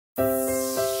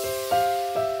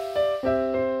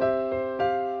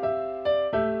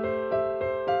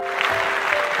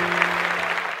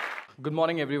Good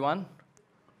morning, everyone.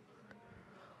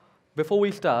 Before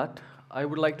we start, I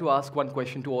would like to ask one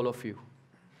question to all of you,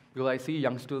 because I see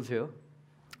youngsters here.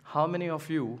 How many of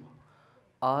you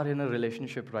are in a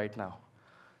relationship right now?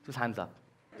 Just hands up.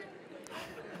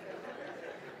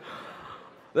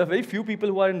 There are very few people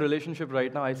who are in a relationship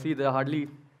right now. I see there are hardly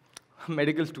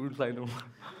medical students I know.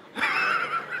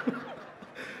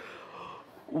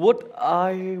 What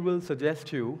I will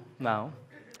suggest you now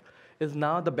is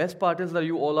the best part is that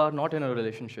you all are not in a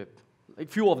relationship. Like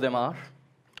few of them are.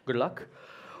 Good luck.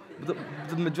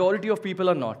 The majority of people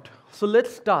are not. So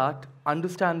let's start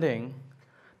understanding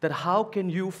that how can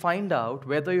you find out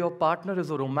whether your partner is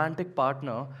a romantic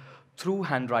partner through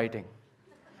handwriting.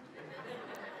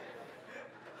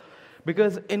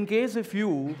 Because in case if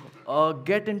you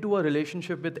get into a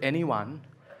relationship with anyone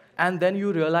and then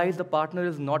you realize the partner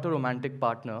is not a romantic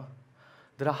partner,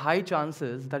 there are high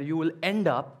chances that you will end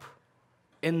up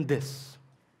in this.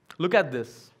 Look at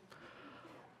this.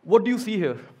 What do you see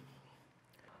here?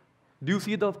 Do you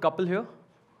see the couple here?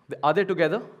 Are they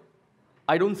together?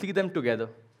 I don't see them together.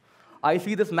 I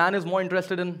see this man is more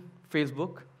interested in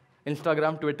Facebook,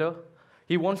 Instagram, Twitter.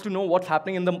 He wants to know what's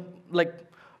happening in the,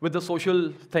 with the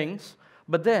social things.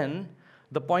 But then,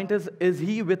 the point is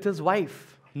he with his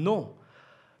wife? No.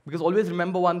 Because always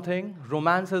remember one thing,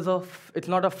 romance is it's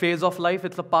not a phase of life,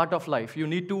 it's a part of life. You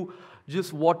need to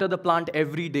just water the plant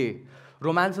every day.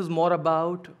 Romance is more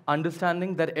about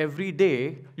understanding that every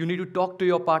day you need to talk to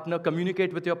your partner,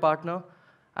 communicate with your partner,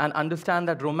 and understand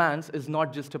that romance is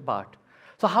not just a part.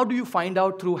 So how do you find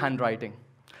out through handwriting?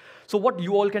 So what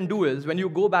you all can do is, when you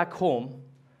go back home,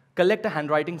 collect a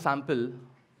handwriting sample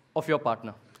of your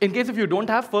partner. In case if you don't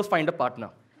have, first find a partner.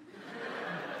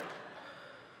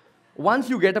 Once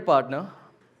you get a partner,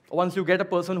 once you get a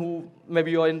person who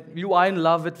maybe you are in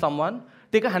love with someone,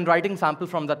 take a handwriting sample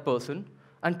from that person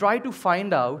and try to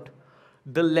find out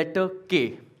the letter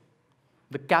K,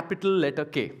 the capital letter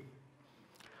K.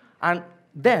 And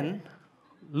then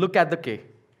look at the K.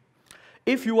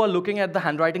 If you are looking at the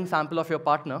handwriting sample of your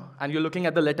partner and you're looking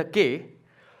at the letter K,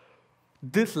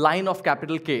 this line of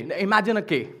capital K, imagine a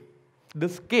K.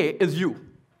 This K is you.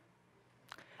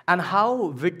 And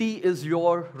how witty is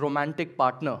your romantic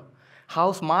partner?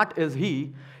 How smart is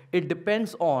he? It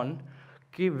depends on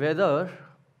whether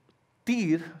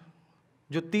तीर,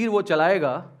 जो तीर वो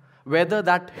चलाएगा, whether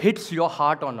that hits your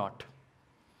heart or not.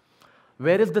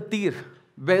 Where is the तीर?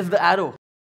 Where is the arrow?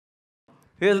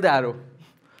 Here's the arrow.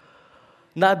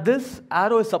 Now this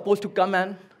arrow is supposed to come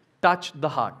and touch the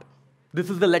heart. This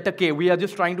is the letter K. We are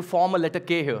just trying to form a letter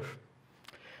K here.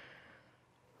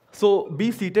 So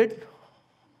be seated.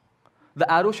 The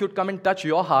arrow should come and touch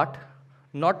your heart,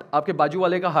 not आपके बाजू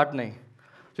वाले का heart नहीं.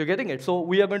 So you're getting it? So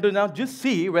we are going to now just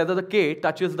see whether the K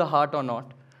touches the heart or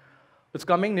not. It's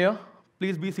coming near.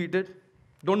 Please be seated.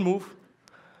 Don't move.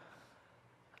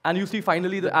 And you see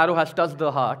finally the arrow has touched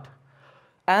the heart.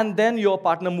 And then your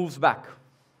partner moves back.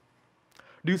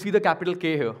 Do you see the capital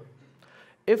K here?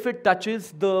 If it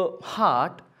touches the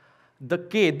heart, the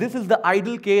K, this is the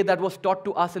ideal K that was taught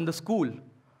to us in the school.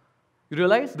 You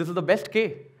realize? This is the best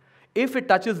K. If it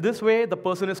touches this way, the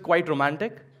person is quite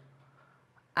romantic.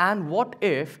 And what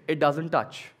if it doesn't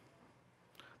touch?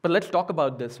 But let's talk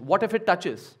about this. What if it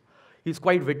touches? He's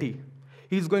quite witty.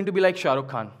 He's going to be like Shah Rukh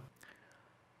Khan.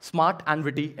 Smart and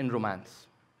witty in romance.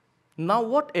 Now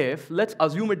what if, let's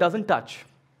assume it doesn't touch.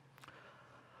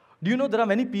 Do you know there are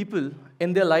many people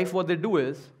in their life, what they do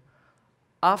is,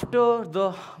 after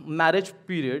the marriage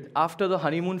period, after the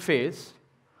honeymoon phase,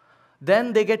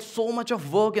 then they get so much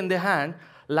of work in their hand,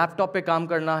 laptop pe kaam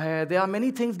karna hai, there are many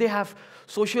things they have,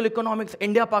 social economics,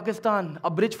 India, Pakistan, a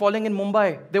bridge falling in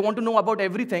Mumbai, they want to know about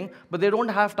everything, but they don't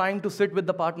have time to sit with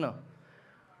the partner.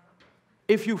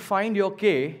 If you find your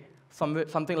K,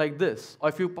 something like this, or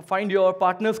if you find your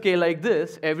partner's K like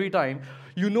this every time,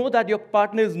 you know that your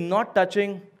partner is not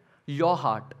touching your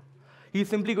heart. He's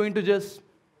simply going to just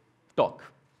talk,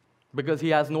 because he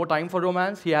has no time for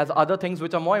romance, he has other things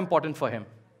which are more important for him.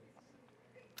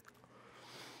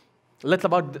 Let's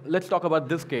talk about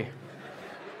this K.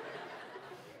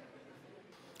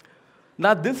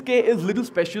 Now this K is a little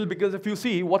special because if you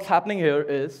see what's happening here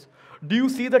is, do you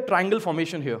see the triangle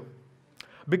formation here?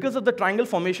 Because of the triangle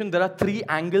formation, there are 3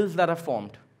 angles that are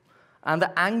formed. And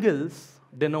the angles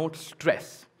denote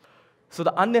stress. So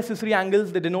the unnecessary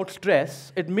angles, they denote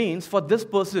stress. It means for this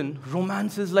person,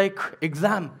 romance is like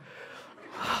exam.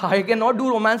 I cannot do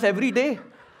romance every day.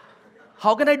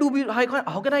 How can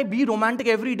I be romantic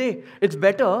every day? It's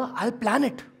better, I'll plan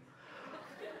it.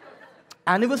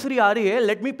 Anniversary aa rahi hai,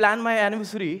 let me plan my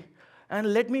anniversary,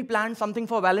 and let me plan something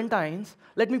for Valentine's,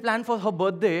 let me plan for her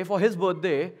birthday, for his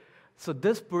birthday, So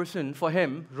this person, for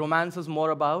him, romance is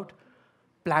more about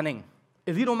planning.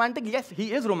 Is he romantic? Yes,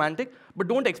 he is romantic, but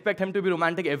don't expect him to be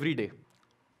romantic every day.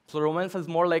 So romance is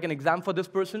more like an exam for this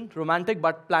person, romantic,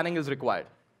 but planning is required.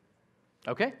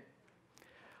 Okay?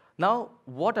 Now,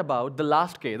 what about the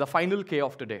last K, the final K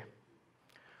of today?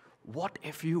 What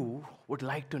if you would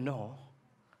like to know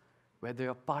whether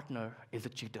your partner is a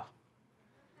cheater?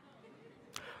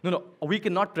 No, we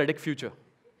cannot predict future.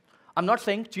 I'm not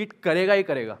saying cheat karega hi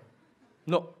karega.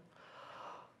 No.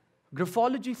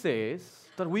 Graphology says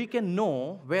that we can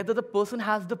know whether the person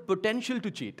has the potential to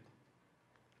cheat.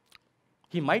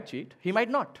 He might cheat, he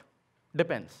might not.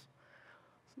 Depends.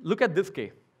 Look at this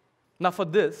K. Now for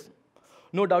this,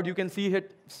 no doubt you can see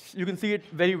it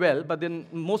very well, but then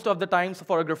most of the times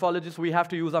for a graphologist, we have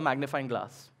to use a magnifying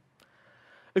glass.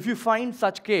 If you find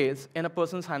such Ks in a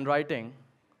person's handwriting,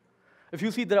 if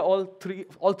you see that all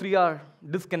three are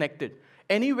disconnected,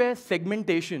 anywhere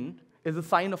segmentation is a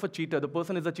sign of a cheater. The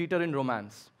person is a cheater in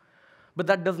romance. But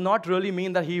that does not really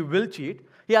mean that he will cheat.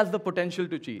 He has the potential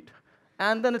to cheat.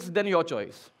 And then it's then your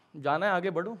choice. Jana hai,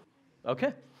 aage badho.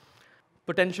 Okay?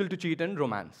 Potential to cheat in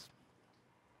romance.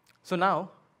 So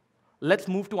now, let's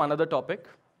move to another topic.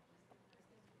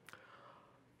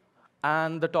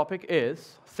 And the topic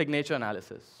is signature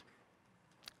analysis.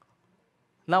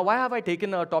 Now, why have I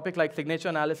taken a topic like signature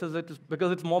analysis? It's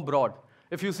because it's more broad.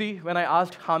 If you see, when I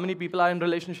asked how many people are in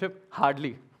relationship,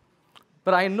 hardly.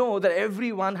 But I know that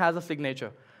everyone has a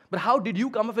signature. But how did you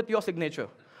come up with your signature?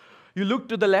 You looked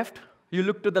to the left, you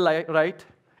looked to the right,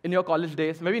 in your college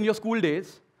days, maybe in your school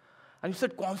days, and you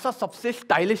said, "Kaun sa sabse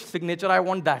stylish signature, I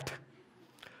want that."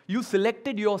 You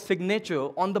selected your signature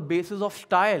on the basis of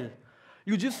style.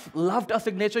 You just loved a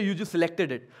signature, you just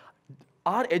selected it.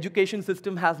 Our education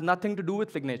system has nothing to do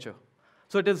with signature.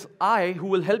 So it is I who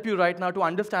will help you right now to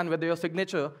understand whether your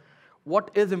signature, what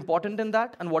is important in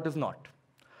that and what is not.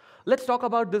 Let's talk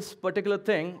about this particular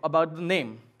thing, about the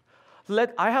name. So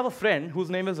I have a friend whose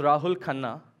name is Rahul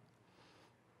Khanna.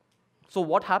 So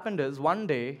what happened is, one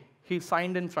day, he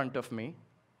signed in front of me,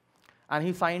 and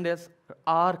he signed as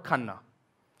R. Khanna.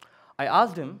 I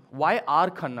asked him, why R.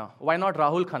 Khanna? Why not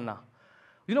Rahul Khanna?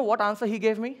 You know what answer he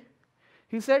gave me?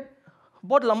 He said,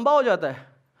 बहुत लंबा हो जाता है.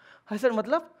 I said,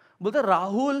 मतलब? बोलते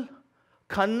राहुल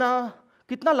खन्ना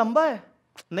कितना लंबा है?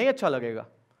 नहीं अच्छा लगेगा.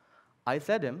 I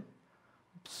said him,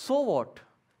 so what?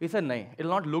 He said, nahi, it'll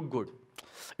not look good.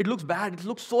 It looks bad, it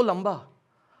looks so lamba.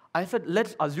 I said,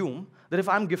 let's assume that if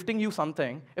I'm gifting you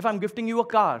something, if I'm gifting you a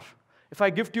car, if I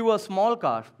gift you a small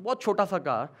car, बहुत छोटा सा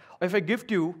car, or if I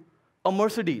gift you a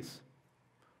Mercedes,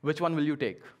 which one will you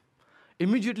take?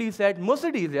 Immediately he said,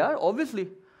 Mercedes, yeah, obviously.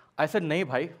 I said, nahi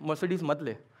bhai, Mercedes mat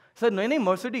le. He said, nahi,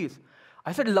 Mercedes.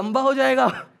 I said, lamba ho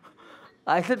jayega.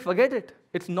 I said, forget it.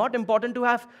 It's not important to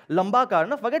have lamba car.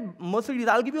 No, forget Mercedes.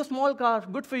 I'll give you a small car.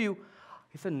 Good for you.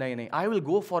 He said, nahi, I will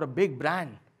go for a big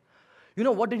brand. You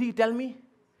know what did he tell me?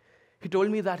 He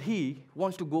told me that he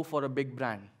wants to go for a big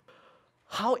brand.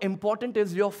 How important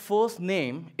is your first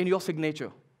name in your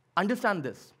signature? Understand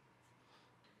this.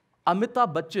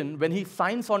 Amitabh Bachchan, when he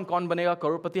signs on Kaun Banega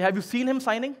Crorepati, have you seen him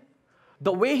signing?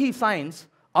 The way he signs,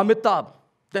 Amitabh,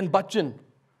 then Bachchan.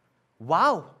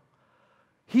 Wow.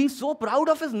 He's so proud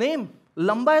of his name.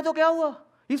 Lamba hai to kya hua?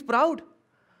 He's proud.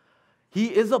 He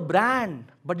is a brand.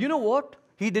 But you know what?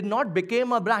 He did not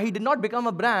become a brand. He did not become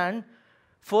a brand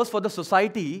first for the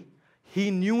society. He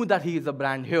knew that he is a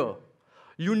brand here.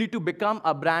 You need to become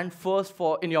a brand first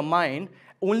in your mind.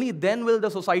 Only then will the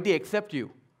society accept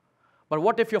you. But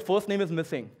what if your first name is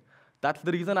missing? That's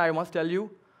the reason I must tell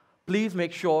you, please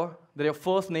make sure that your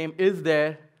first name is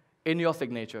there in your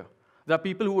signature. There are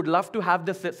people who would love to have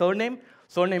this surname.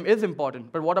 Surname is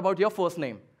important, but what about your first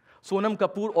name? Sonam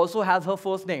Kapoor also has her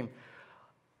first name.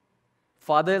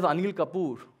 Father is Anil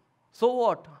Kapoor. So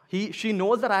what? She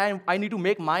knows that I need to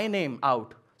make my name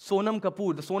out. Sonam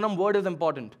Kapoor, the Sonam word is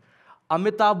important.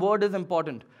 Amitabh word is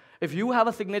important. If you have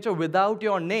a signature without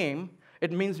your name,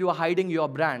 it means you are hiding your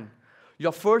brand.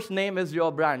 Your first name is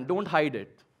your brand. Don't hide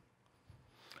it.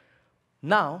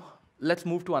 Now, let's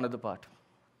move to another part.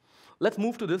 Let's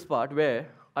move to this part where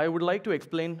I would like to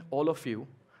explain all of you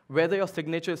whether your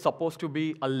signature is supposed to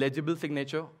be a legible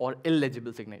signature or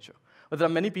illegible signature. But there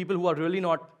are many people who are really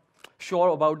not sure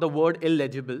about the word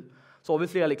illegible. So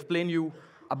obviously, I'll explain you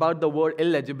about the word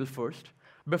illegible first.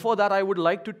 Before that, I would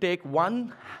like to take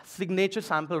one signature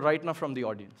sample right now from the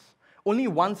audience. Only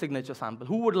one signature sample.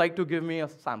 Who would like to give me a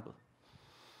sample?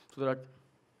 So that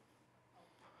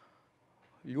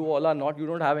you all are not, you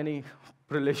don't have any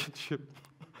relationship.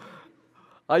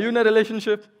 Are you in a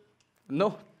relationship?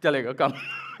 No? Chalega, come.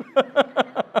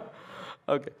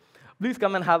 Okay. Please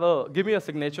come and give me a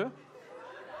signature.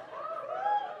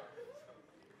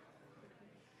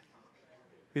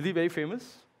 Is he very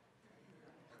famous?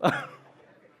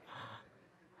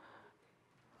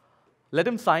 Let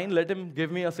him sign, let him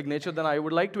give me a signature, then I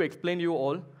would like to explain you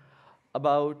all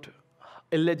about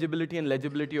illegibility and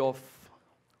legibility of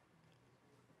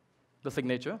the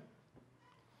signature.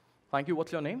 Thank you.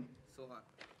 What's your name? Sohan.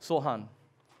 Sohan.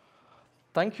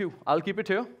 Thank you. I'll keep it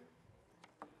here.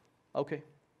 Okay.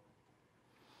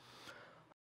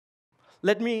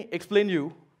 Let me explain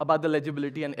you about the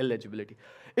legibility and illegibility.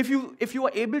 If you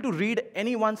are able to read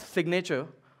anyone's signature,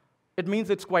 it means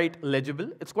it's quite legible,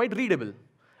 it's quite readable.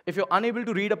 If you're unable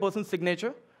to read a person's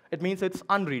signature, it means it's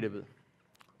unreadable.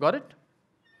 Got it?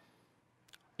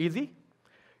 Easy?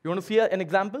 You want to see an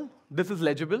example? This is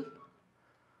legible.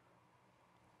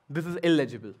 This is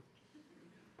illegible.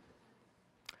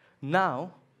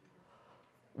 Now,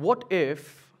 what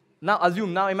if, now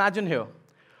imagine here,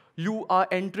 you are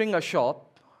entering a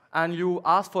shop and you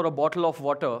ask for a bottle of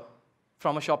water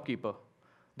from a shopkeeper.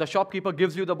 The shopkeeper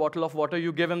gives you the bottle of water,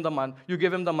 you give him the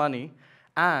money,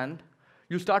 and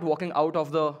you start walking out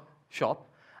of the shop,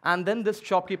 and then this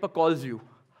shopkeeper calls you.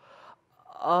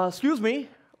 Excuse me,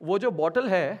 wo jo bottle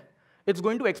hai, it's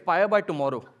going to expire by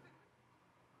tomorrow.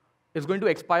 It's going to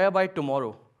expire by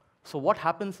tomorrow. So what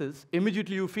happens is,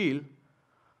 immediately you feel,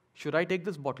 should I take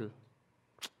this bottle?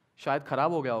 शायद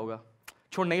खराब हो गया होगा,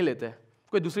 छोड़ नहीं लेते,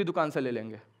 कोई दूसरी दुकान से ले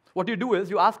लेंगे. What you do is,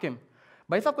 you ask him,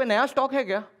 भाई साहब कोई नया स्टॉक है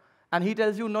क्या? And he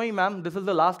tells you, no, ma'am, this is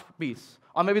the last piece,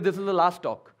 or maybe this is the last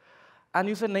stock. And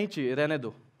you say, nahi chahiye, rehne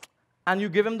do. And you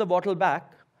give him the bottle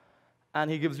back,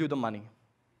 and he gives you the money.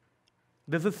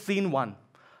 This is scene one.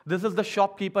 This is the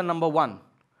shopkeeper number one.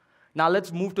 Now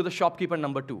let's move to the shopkeeper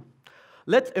number two.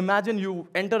 Let's imagine you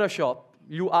enter a shop,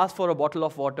 you ask for a bottle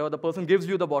of water, the person gives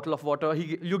you the bottle of water,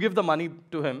 you give the money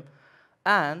to him,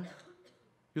 and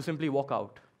you simply walk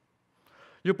out.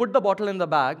 You put the bottle in the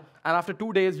bag, and after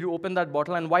 2 days, you open that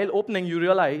bottle, and while opening, you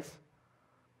realize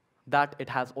that it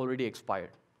has already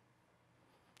expired.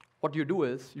 What you do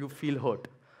is, you feel hurt.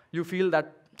 You feel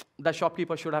that the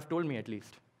shopkeeper should have told me at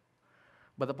least.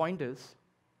 But the point is,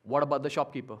 what about the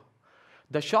shopkeeper?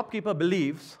 The shopkeeper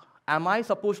believes, am I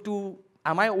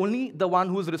only the one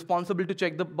who's responsible to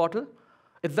check the bottle?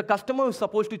 It's the customer who's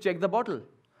supposed to check the bottle.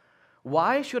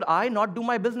 Why should I not do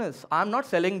my business? I'm not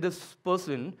selling this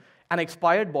person an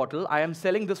expired bottle. I am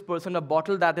selling this person a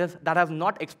bottle that has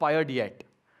not expired yet.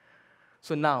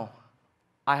 So now,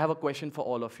 I have a question for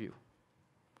all of you.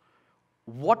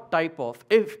 What type of,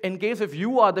 if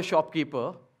you are the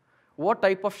shopkeeper, what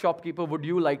type of shopkeeper would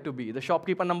you like to be? The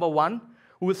shopkeeper number one,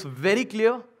 who is very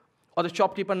clear, or the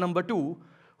shopkeeper number two,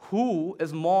 who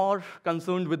is more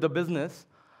concerned with the business,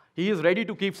 he is ready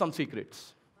to keep some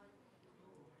secrets.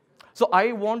 So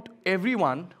I want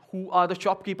everyone who are the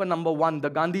shopkeeper number one, the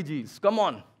Gandhijis, come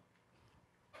on.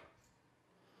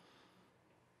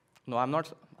 No, I'm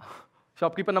not.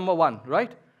 Shopkeeper number one,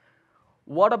 right?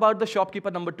 What about the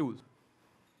shopkeeper number two?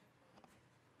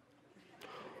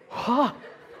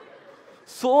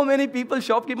 So many people,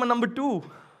 shopkeeper number two.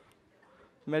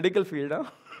 Medical field, huh?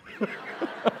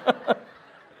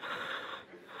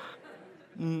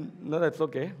 No, that's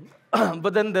okay.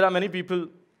 But then there are many people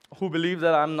who believe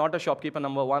that I'm not a shopkeeper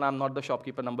number one, I'm not the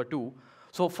shopkeeper number two.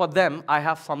 So for them, I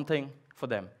have something for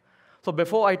them. So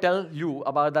before I tell you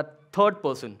about that third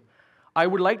person, I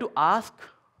would like to ask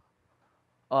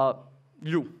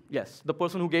you, yes, the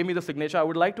person who gave me the signature, I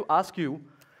would like to ask you,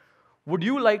 would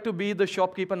you like to be the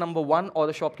shopkeeper number one or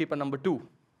the shopkeeper number two?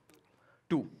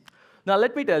 Two. Now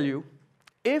let me tell you,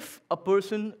 if a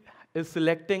person is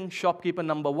selecting shopkeeper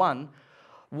number one,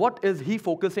 what is he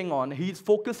focusing on? He's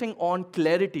focusing on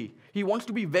clarity. He wants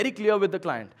to be very clear with the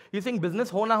client. He's saying, business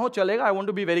ho na ho chalega, I want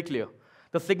to be very clear.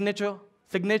 The signature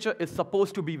is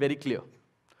supposed to be very clear.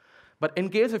 But in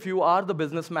case if you are the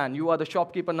businessman, you are the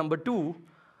shopkeeper number two,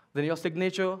 then your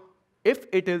signature, if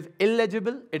it is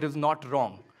illegible, it is not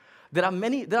wrong. There are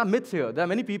myths here. There are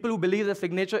many people who believe the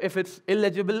signature, if it's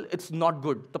illegible, it's not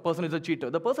good. The person is a cheater.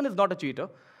 The person is not a cheater.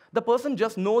 The person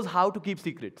just knows how to keep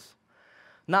secrets.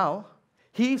 Now,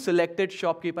 he selected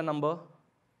shopkeeper number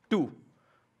two.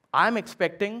 I'm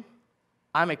expecting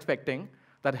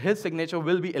that his signature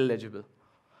will be illegible.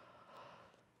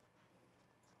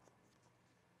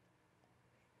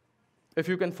 If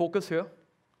you can focus here,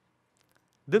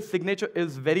 this signature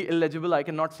is very illegible. I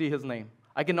cannot see his name.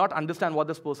 I cannot understand what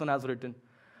this person has written.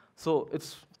 So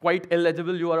it's quite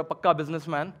illegible. You are a pakka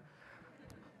businessman.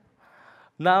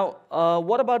 Now,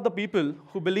 what about the people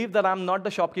who believe that I'm not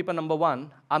the shopkeeper number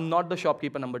one, I'm not the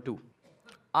shopkeeper number two?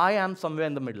 I am somewhere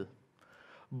in the middle.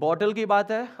 Bottle की बात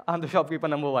है, I'm the shopkeeper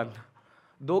number one.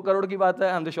 2 crore की बात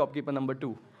है, I'm the shopkeeper number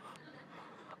two.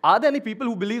 Are there any people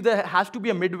who believe there has to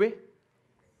be a midway?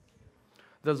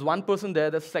 There's one person there,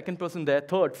 there's second person there,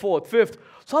 third, fourth, fifth.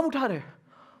 सब उठा रहे.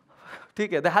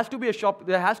 ठीक है. There has to be a shop.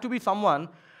 There has to be someone.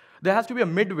 There has to be a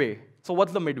midway. So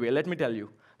what's the midway? Let me tell you.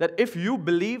 That if you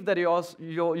believe that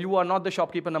you are not the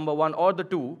shopkeeper number 1 or the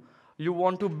 2, you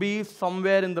want to be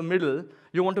somewhere in the middle,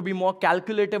 you want to be more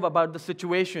calculative about the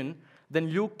situation, then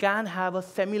you can have a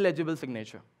semi-legible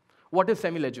signature. What is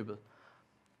semi-legible?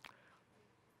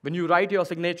 When you write your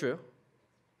signature,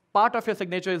 part of your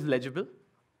signature is legible,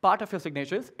 part of your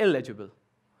signature is illegible.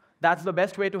 That's the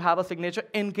best way to have a signature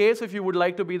in case if you would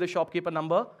like to be the shopkeeper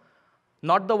number,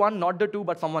 not the 1, not the 2,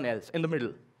 but someone else in the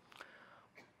middle.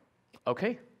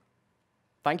 Okay?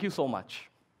 Thank you so much.